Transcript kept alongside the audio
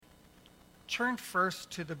turn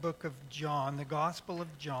first to the book of John, the Gospel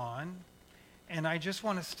of John. And I just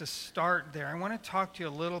want us to start there. I want to talk to you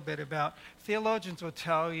a little bit about, theologians will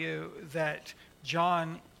tell you that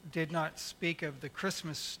John did not speak of the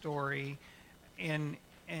Christmas story in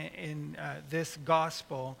this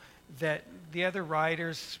gospel, that the other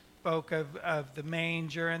writers spoke of the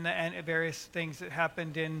manger and various things that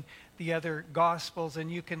happened in the other gospels,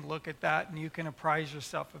 and you can look at that and you can apprise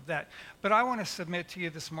yourself of that. But I want to submit to you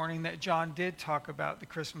this morning that John did talk about the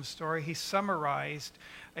Christmas story. He summarized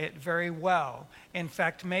it very well. In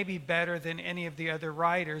fact, maybe better than any of the other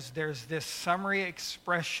writers. There's this summary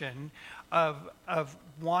expression of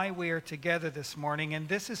why we are together this morning, and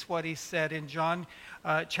this is what he said in John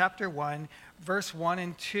chapter 1, verse 1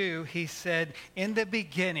 and 2. He said, "In the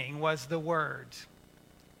beginning was the Word,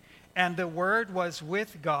 and the Word was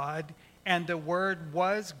with God, and the Word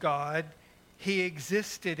was God. He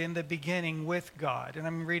existed in the beginning with God." And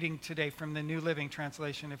I'm reading today from the New Living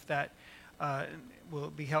Translation, if that will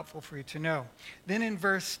be helpful for you to know. Then in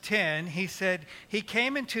verse 10, he said, "He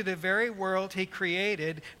came into the very world he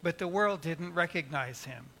created, but the world didn't recognize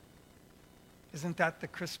him." Isn't that the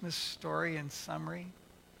Christmas story in summary?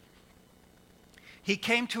 "He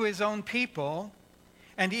came to his own people,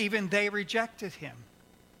 and even they rejected him.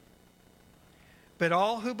 But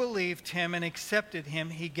all who believed him and accepted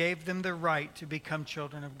him, he gave them the right to become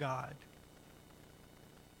children of God."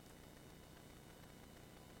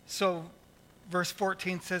 So verse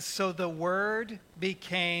 14 says, "So the Word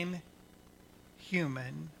became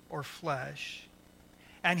human," or flesh,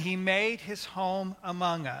 "and he made his home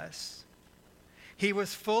among us. He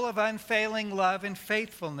was full of unfailing love and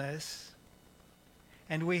faithfulness,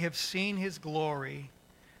 and we have seen his glory,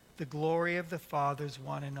 the glory of the Father's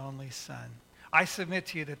one and only Son." I submit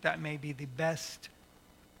to you that that may be the best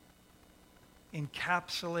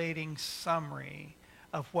encapsulating summary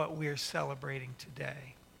of what we're celebrating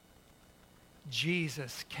today.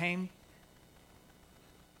 Jesus came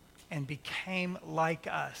and became like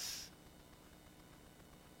us.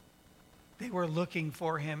 They were looking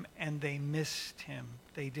for him and they missed him.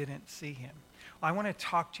 They didn't see him. I want to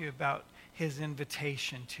talk to you about his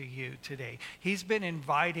invitation to you today. He's been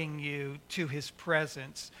inviting you to his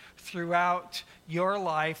presence throughout your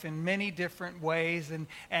life in many different ways and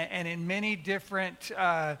in many different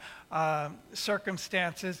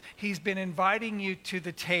circumstances. He's been inviting you to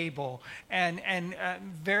the table.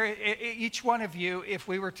 Each one of you, if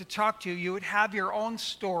we were to talk to you, you would have your own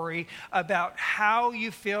story about how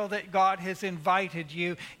you feel that God has invited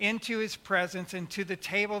you into his presence and to the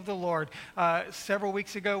table of the Lord. Several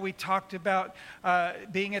weeks ago, we talked about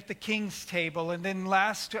being at the King's table. And then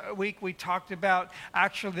last week, we talked about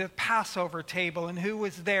actually the Passover table and who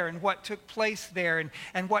was there and what took place there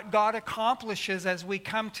and what God accomplishes as we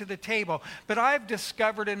come to the table. But I've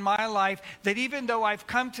discovered in my life that even though I've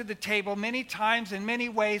come to the table many times in many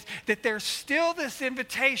ways, that there's still this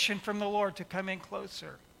invitation from the Lord to come in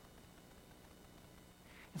closer.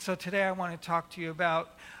 And so today I want to talk to you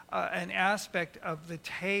about an aspect of the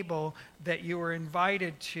table that you were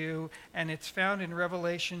invited to, and it's found in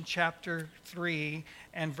Revelation chapter 3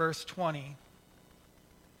 and verse 20.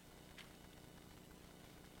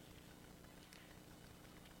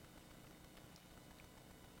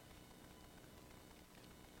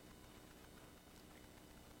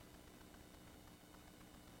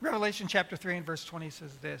 Revelation chapter 3 and verse 20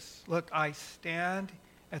 says this, "Look, I stand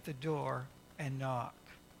at the door and knock.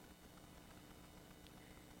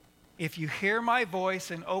 If you hear my voice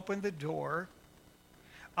and open the door,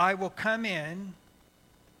 I will come in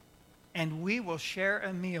and we will share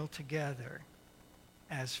a meal together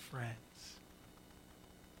as friends."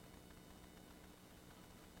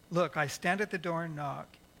 Look, I stand at the door and knock.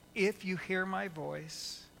 If you hear my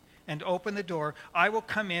voice and open the door, I will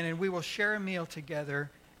come in and we will share a meal together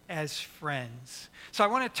as friends. So I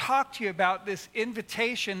want to talk to you about this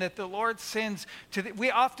invitation that the Lord sends to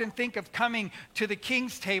we often think of coming to the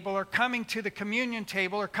King's table or coming to the communion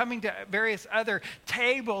table or coming to various other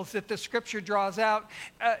tables that the Scripture draws out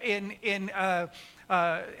in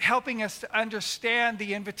helping us to understand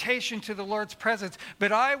the invitation to the Lord's presence.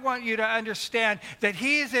 But I want you to understand that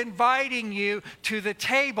he is inviting you to the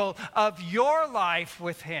table of your life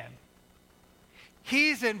with him.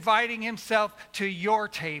 He's inviting himself to your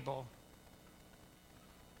table.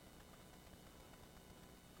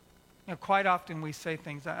 You know, quite often we say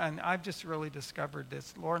things, and I've just really discovered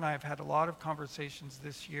this. Laura and I have had a lot of conversations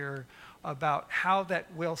this year about how that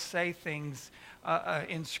we'll say things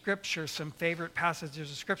in Scripture, some favorite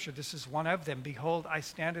passages of Scripture. This is one of them. "Behold, I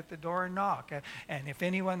stand at the door and knock, and if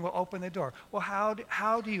anyone will open the door." Well,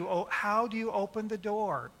 how do you open the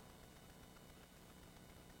door?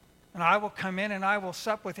 And I will come in and I will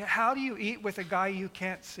sup with you. How do you eat with a guy you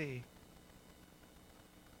can't see?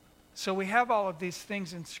 So we have all of these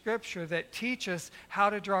things in Scripture that teach us how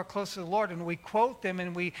to draw close to the Lord, and we quote them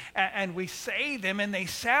and we say them, and they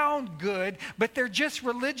sound good, but they're just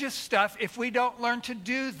religious stuff if we don't learn to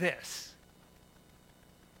do this.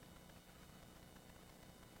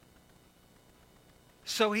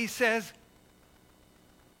 So he says,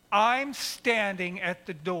 I'm standing at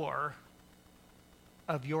the door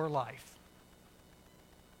of your life.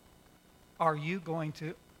 Are you going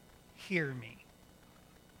to hear me?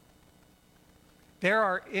 There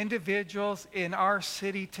are individuals in our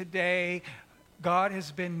city today, God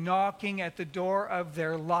has been knocking at the door of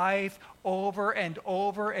their life over and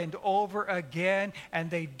over and over again, and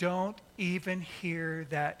they don't even hear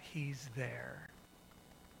that he's there.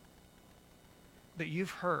 But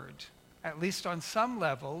you've heard, at least on some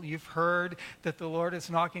level, you've heard that the Lord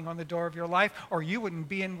is knocking on the door of your life, or you wouldn't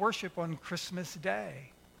be in worship on Christmas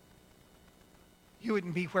Day. You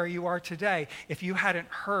wouldn't be where you are today if you hadn't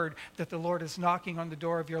heard that the Lord is knocking on the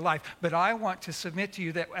door of your life. But I want to submit to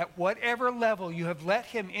you that at whatever level you have let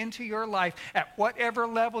him into your life, at whatever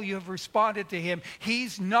level you have responded to him,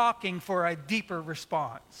 he's knocking for a deeper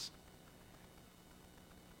response.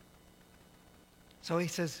 So he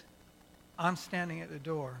says, I'm standing at the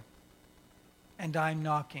door and I'm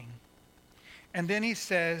knocking. And then he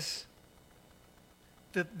says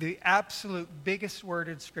the absolute biggest word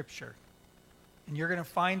in Scripture. And you're going to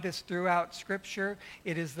find this throughout Scripture.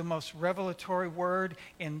 It is the most revelatory word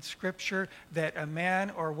in Scripture that a man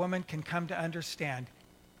or a woman can come to understand.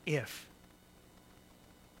 If.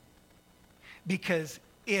 Because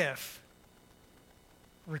if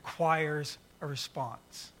requires a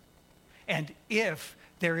response. And if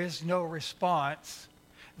there is no response,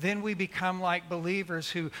 then we become like believers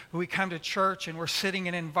who we come to church and we're sitting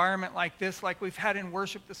in an environment like this, like we've had in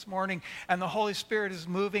worship this morning, and the Holy Spirit is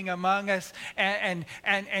moving among us and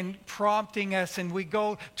prompting us, and we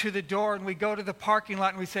go to the door and we go to the parking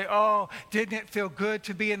lot and we say, oh, didn't it feel good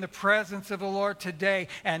to be in the presence of the Lord today?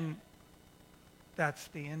 And that's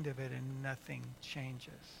the end of it, and nothing changes.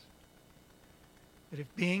 But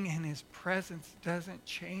if being in his presence doesn't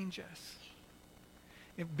change us,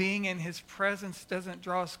 if being in his presence doesn't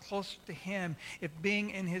draw us closer to him, if being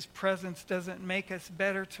in his presence doesn't make us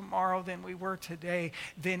better tomorrow than we were today,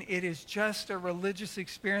 then it is just a religious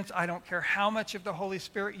experience. I don't care how much of the Holy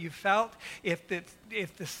Spirit you felt. If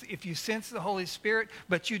you sense the Holy Spirit,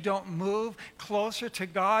 but you don't move closer to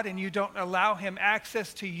God and you don't allow him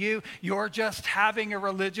access to you, you're just having a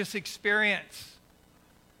religious experience.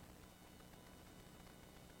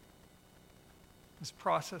 This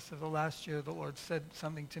process of the last year, the Lord said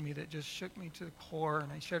something to me that just shook me to the core,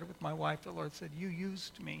 and I shared it with my wife. The Lord said, you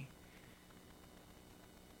used me.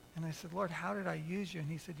 And I said, Lord, how did I use you? And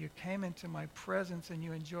he said, you came into my presence and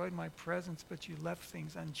you enjoyed my presence, but you left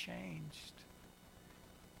things unchanged.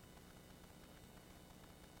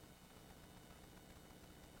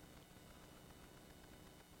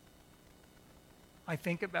 I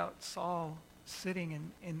think about Saul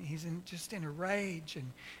sitting and he's just in a rage,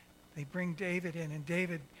 and they bring David in, and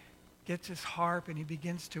David gets his harp and he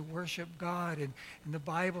begins to worship God. And the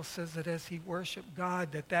Bible says that as he worshiped God,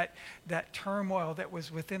 that turmoil that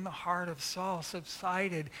was within the heart of Saul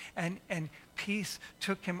subsided, and peace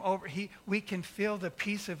took him over. We can feel the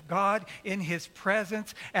peace of God in his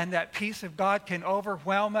presence, and that peace of God can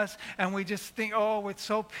overwhelm us, and we just think, oh, it's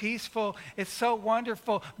so peaceful, it's so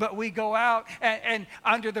wonderful. But we go out and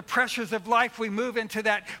under the pressures of life, we move into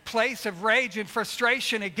that place of rage and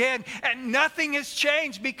frustration again, and nothing has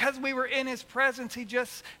changed because we were in his presence. He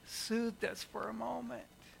just soothed us for a moment.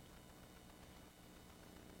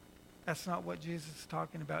 That's not what Jesus is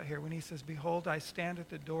talking about here when he says, behold, I stand at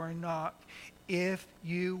the door and knock. If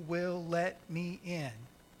you will let me in,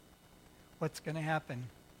 what's going to happen?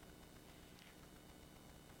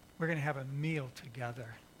 We're going to have a meal together.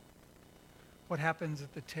 What happens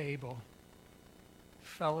at the table?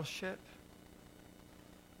 Fellowship,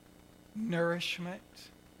 nourishment.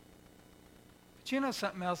 But you know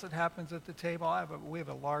something else that happens at the table? We have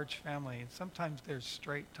a large family, and sometimes there's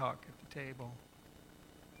straight talk at the table.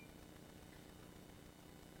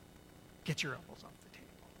 Get your elbows off the table.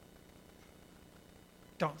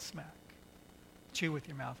 Don't smack. Chew with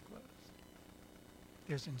your mouth closed.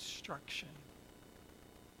 There's instruction.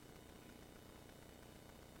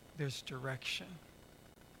 There's direction.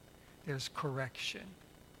 There's correction.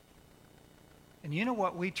 And you know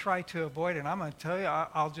what we try to avoid? And I'm going to tell you,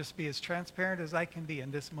 I'll just be as transparent as I can be in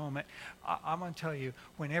this moment. I'm going to tell you,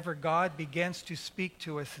 whenever God begins to speak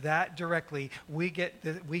to us that directly, we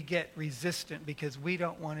get resistant because we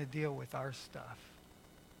don't want to deal with our stuff.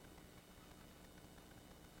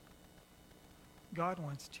 God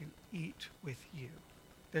wants to eat with you.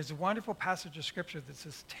 There's a wonderful passage of Scripture that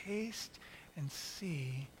says, taste and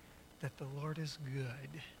see that the Lord is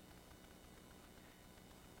good.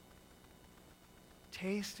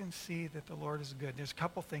 Taste and see that the Lord is good. There's a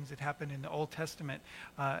couple things that happened in the Old Testament.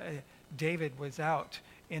 David was out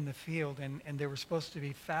in the field, and they were supposed to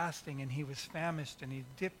be fasting, and he was famished, and he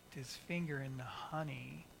dipped his finger in the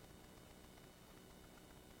honey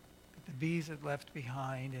that the bees had left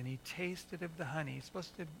behind, and he tasted of the honey. He's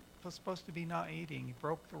supposed to be not eating. He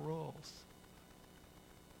broke the rules.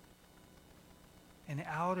 And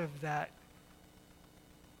out of that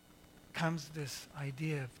comes this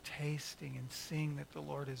idea of tasting and seeing that the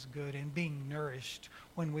Lord is good and being nourished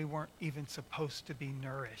when we weren't even supposed to be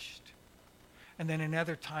nourished. And then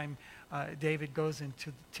another time, David goes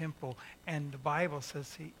into the temple, and the Bible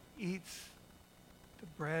says he eats the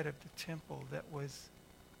bread of the temple that was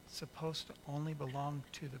supposed to only belong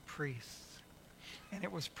to the priests. And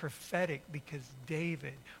it was prophetic because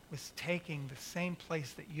David was taking the same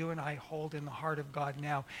place that you and I hold in the heart of God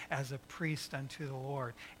now as a priest unto the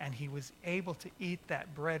Lord. And he was able to eat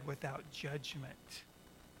that bread without judgment.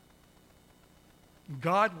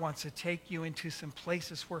 God wants to take you into some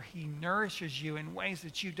places where he nourishes you in ways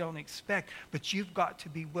that you don't expect, but you've got to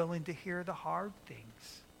be willing to hear the hard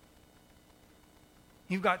things.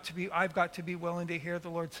 I've got to be willing to hear the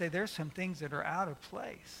Lord say, there's some things that are out of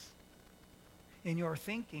place in your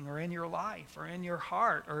thinking or in your life or in your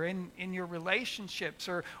heart or in your relationships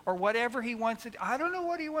or whatever he wants to do. I don't know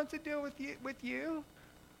what he wants to do with you,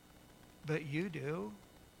 but you do.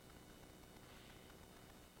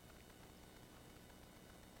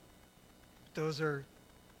 Those are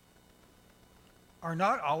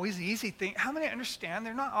not always easy things. How many understand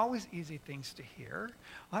they're not always easy things to hear?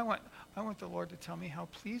 I want the Lord to tell me how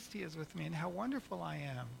pleased he is with me and how wonderful I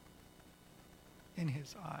am in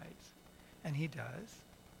his eyes. And he does.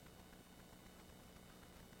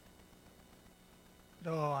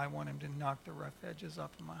 But I want him to knock the rough edges off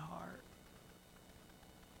of my heart.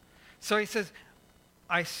 So he says,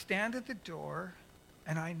 I stand at the door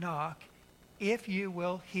and I knock. If you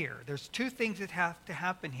will hear. There's two things that have to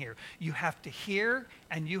happen here. You have to hear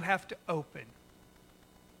and you have to open.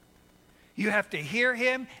 You have to hear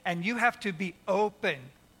him and you have to be open.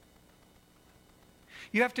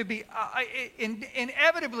 You have to be,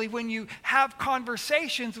 inevitably when you have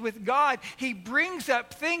conversations with God, he brings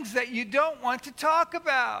up things that you don't want to talk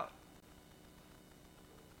about.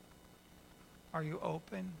 Are you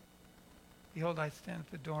open? Behold, I stand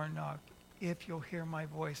at the door and knock. If you'll hear my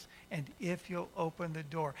voice and if you'll open the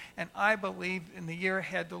door. And I believe in the year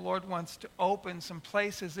ahead, the Lord wants to open some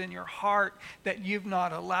places in your heart that you've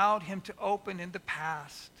not allowed him to open in the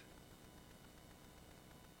past.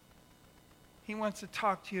 He wants to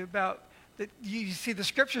talk to you about that. You see, the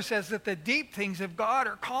scripture says that the deep things of God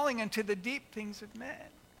are calling unto the deep things of men.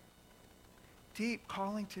 Deep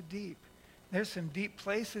calling to deep. There's some deep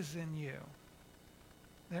places in you.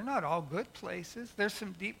 They're not all good places. There's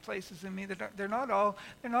some deep places in me that they're not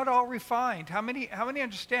all refined. How many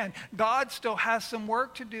understand? God still has some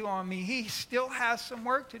work to do on me. He still has some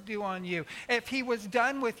work to do on you. If he was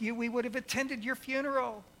done with you, we would have attended your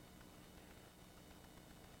funeral.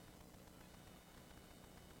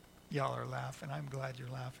 Y'all are laughing. I'm glad you're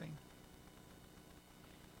laughing.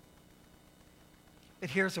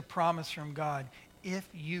 But here's a promise from God. If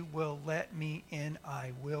you will let me in,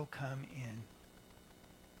 I will come in.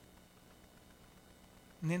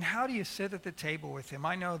 And then how do you sit at the table with him?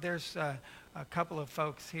 I know there's a couple of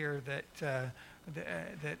folks here that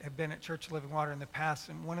have been at Church of Living Water in the past,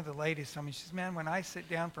 and one of the ladies told me, she says, man, when I sit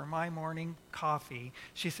down for my morning coffee,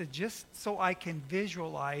 she said, just so I can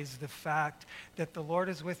visualize the fact that the Lord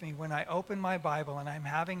is with me, when I open my Bible and I'm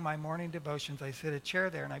having my morning devotions, I sit a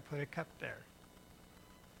chair there and I put a cup there.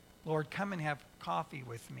 Lord, come and have coffee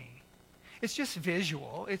with me. It's just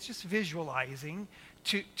visual. It's just visualizing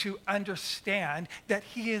to understand that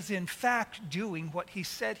he is in fact doing what he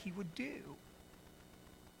said he would do.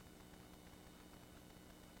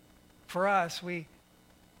 For us, we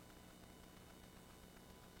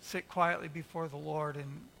sit quietly before the Lord,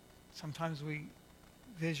 and sometimes we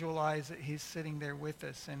visualize that he's sitting there with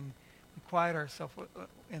us, and we quiet ourselves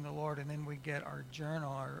in the Lord, and then we get our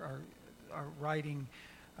journal, our writing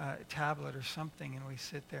tablet or something, and we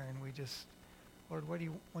sit there and we just, Lord, what do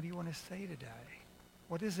you want to say today?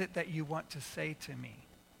 What is it that you want to say to me?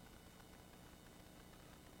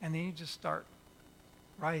 And then you just start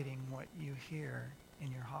writing what you hear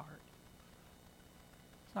in your heart.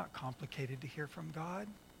 It's not complicated to hear from God.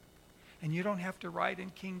 And you don't have to write in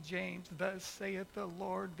King James, thus saith the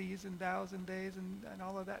Lord, these and thous and days and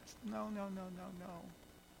all of that. No.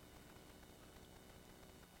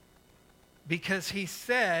 because he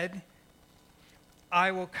said,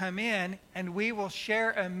 I will come in and we will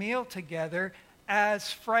share a meal together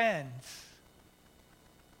as friends.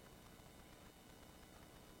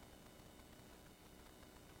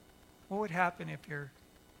 What would happen if your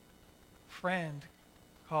friend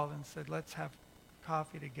called and said, let's have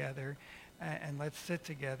coffee together and let's sit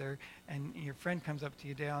together, and your friend comes up to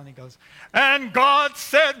you, Dale, and he goes, and God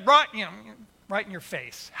said, right in your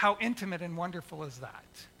face. How intimate and wonderful is that?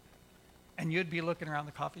 And you'd be looking around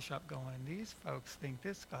the coffee shop going, these folks think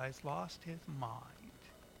this guy's lost his mind.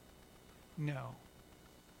 No.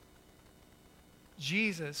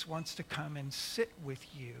 Jesus wants to come and sit with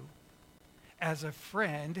you as a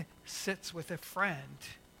friend sits with a friend.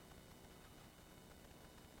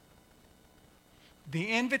 The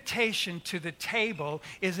invitation to the table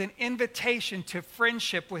is an invitation to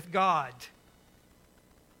friendship with God.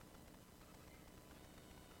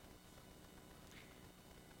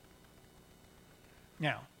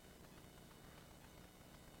 Now,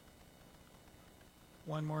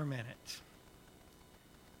 one more minute.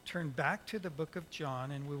 Turn back to the book of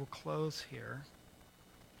John, and we will close here.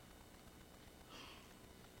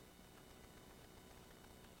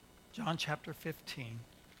 John chapter 15.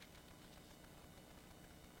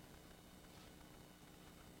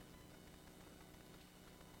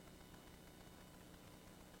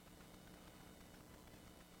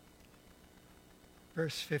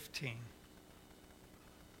 Verse 15.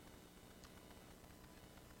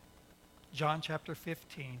 John chapter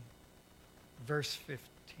 15, verse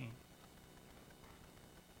 15.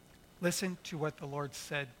 Listen to what the Lord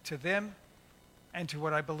said to them and to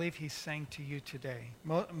what I believe he's saying to you today.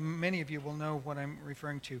 Many of you will know what I'm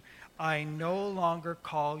referring to. I no longer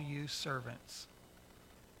call you servants.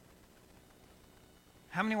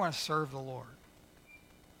 How many want to serve the Lord?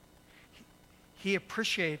 He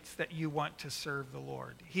appreciates that you want to serve the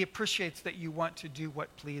Lord. He appreciates that you want to do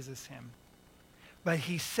what pleases him. But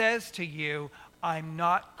he says to you, I'm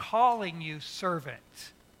not calling you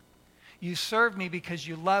servant. You serve me because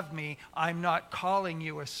you love me. I'm not calling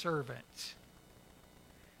you a servant.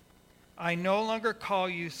 I no longer call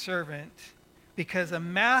you servant because a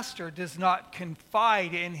master does not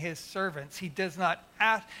confide in his servants. He does not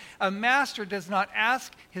ask, a master does not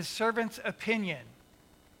ask his servant's opinion.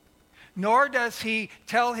 Nor does he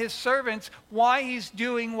tell his servants why he's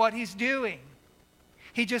doing what he's doing.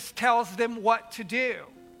 He just tells them what to do.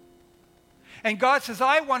 And God says,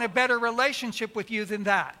 I want a better relationship with you than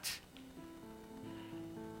that.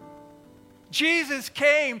 Jesus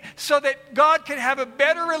came so that God could have a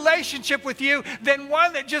better relationship with you than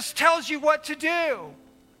one that just tells you what to do.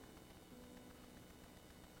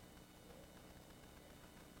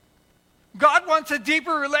 God wants a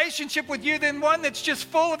deeper relationship with you than one that's just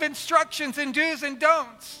full of instructions and do's and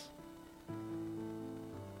don'ts.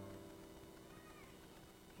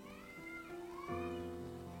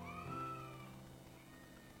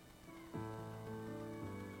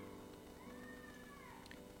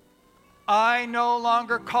 I no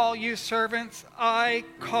longer call you servants, I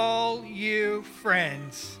call you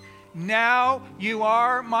friends. Now you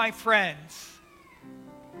are my friends.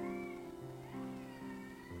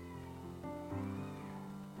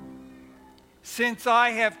 Since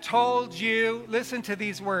I have told you, listen to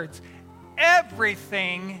these words,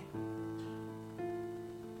 everything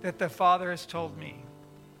that the Father has told me.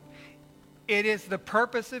 It is the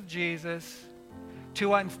purpose of Jesus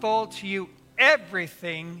to unfold to you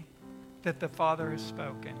everything that the Father has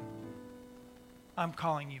spoken. I'm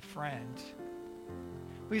calling you friend.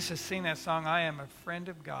 We used to sing that song, I am a friend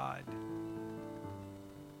of God.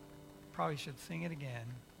 Probably should sing it again.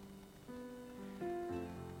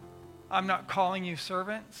 I'm not calling you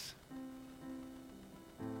servants,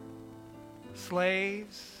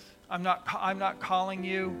 slaves. I'm not calling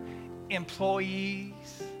you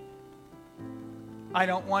employees. I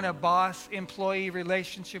don't want a boss-employee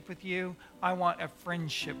relationship with you. I want a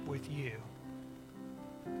friendship with you.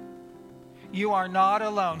 You are not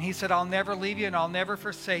alone. He said, I'll never leave you and I'll never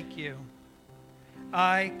forsake you.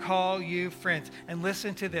 I call you friends. And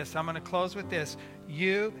listen to this. I'm going to close with this.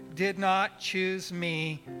 You did not choose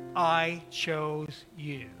me. I chose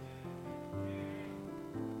you.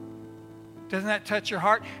 Doesn't that touch your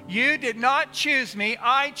heart? You did not choose me.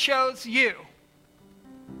 I chose you.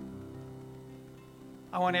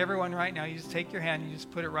 I want everyone right now, you just take your hand and you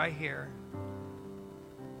just put it right here.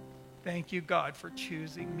 Thank you, God, for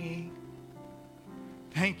choosing me.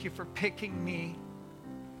 Thank you for picking me.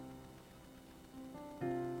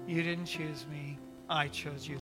 You didn't choose me. I chose you.